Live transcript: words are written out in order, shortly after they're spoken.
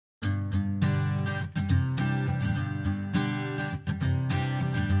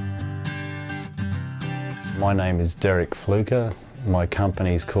My name is Derek Flucker. My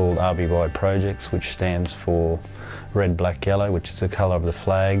company is called RBY Projects, which stands for Red, Black, Yellow, which is the colour of the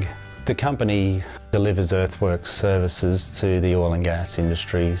flag. The company delivers earthworks services to the oil and gas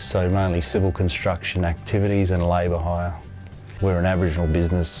industry, so mainly civil construction activities and labour hire. We're an Aboriginal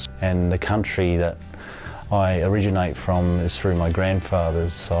business, and the country that I originate from is through my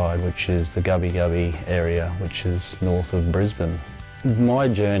grandfather's side, which is the Gubbi Gubbi area, which is north of Brisbane. My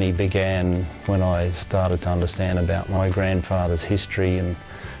journey began when I started to understand about my grandfather's history and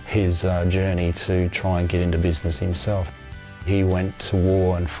his journey to try and get into business himself. He went to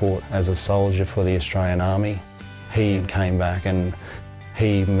war and fought as a soldier for the Australian Army. He came back and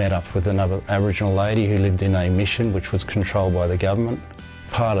he met up with another Aboriginal lady who lived in a mission which was controlled by the government.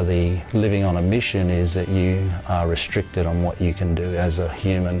 Part of the living on a mission is that you are restricted on what you can do as a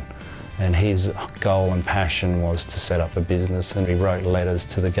human. And his goal and passion was to set up a business, and he wrote letters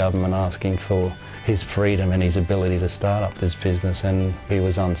to the government asking for his freedom and his ability to start up this business, and he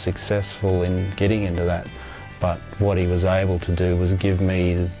was unsuccessful in getting into that. But what he was able to do was give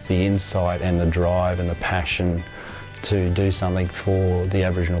me the insight and the drive and the passion to do something for the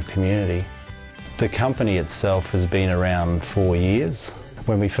Aboriginal community. The company itself has been around 4 years.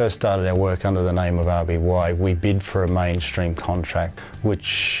 When we first started our work under the name of RBY, we bid for a mainstream contract,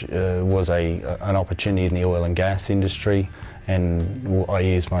 which was an opportunity in the oil and gas industry, and I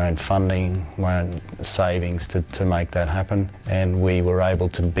used my own funding, my own savings to make that happen, and we were able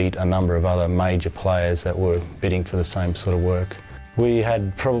to beat a number of other major players that were bidding for the same sort of work. We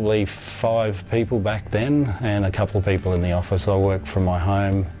had probably 5 people back then and a couple of people in the office. I worked from my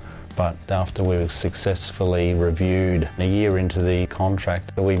home. But after we were successfully reviewed, a year into the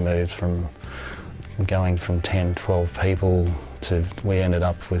contract, we moved from going from 10, 12 people to we ended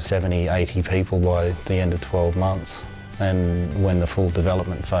up with 70, 80 people by the end of 12 months. And when the full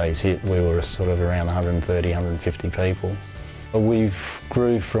development phase hit, we were sort of around 130, 150 people. We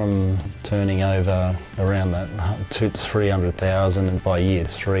grew from turning over around that 200 to 300,000, and by year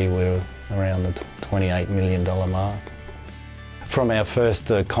 3 we were around the $28 million mark. From our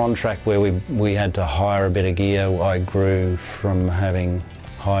first contract where we had to hire a bit of gear, I grew from having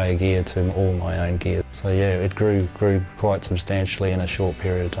hire gear to all my own gear. So yeah, it grew quite substantially in a short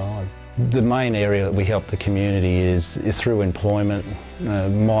period of time. The main area that we help the community is through employment.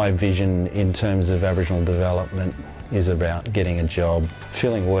 My vision in terms of Aboriginal development is about getting a job,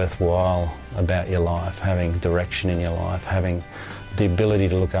 feeling worthwhile about your life, having direction in your life, having the ability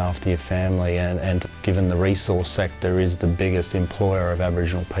to look after your family, and given the resource sector is the biggest employer of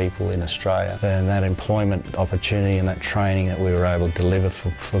Aboriginal people in Australia, and that employment opportunity and that training that we were able to deliver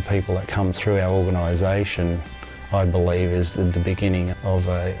for people that come through our organisation, I believe is the beginning of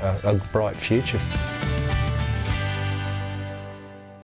a bright future.